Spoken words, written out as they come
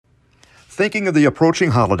Thinking of the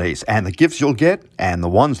approaching holidays and the gifts you'll get and the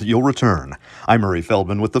ones that you'll return. I'm Murray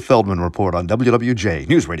Feldman with the Feldman Report on WWJ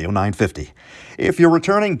News Radio 950. If you're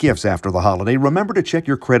returning gifts after the holiday, remember to check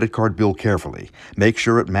your credit card bill carefully. Make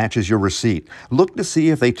sure it matches your receipt. Look to see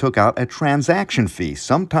if they took out a transaction fee.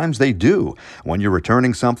 Sometimes they do. When you're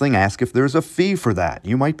returning something, ask if there's a fee for that.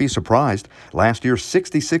 You might be surprised. Last year,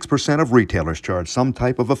 66% of retailers charged some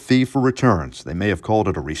type of a fee for returns. They may have called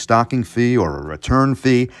it a restocking fee or a return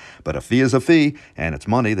fee, but a fee is a fee, and it's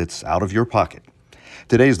money that's out of your pocket.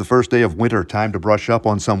 Today's the first day of winter. Time to brush up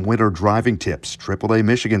on some winter driving tips. AAA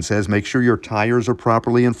Michigan says make sure your tires are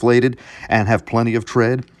properly inflated and have plenty of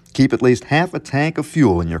tread. Keep at least half a tank of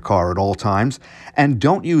fuel in your car at all times. And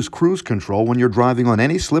don't use cruise control when you're driving on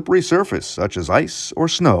any slippery surface, such as ice or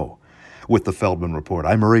snow. With the Feldman Report,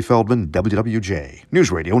 I'm Murray Feldman, WWJ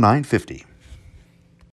News Radio 950.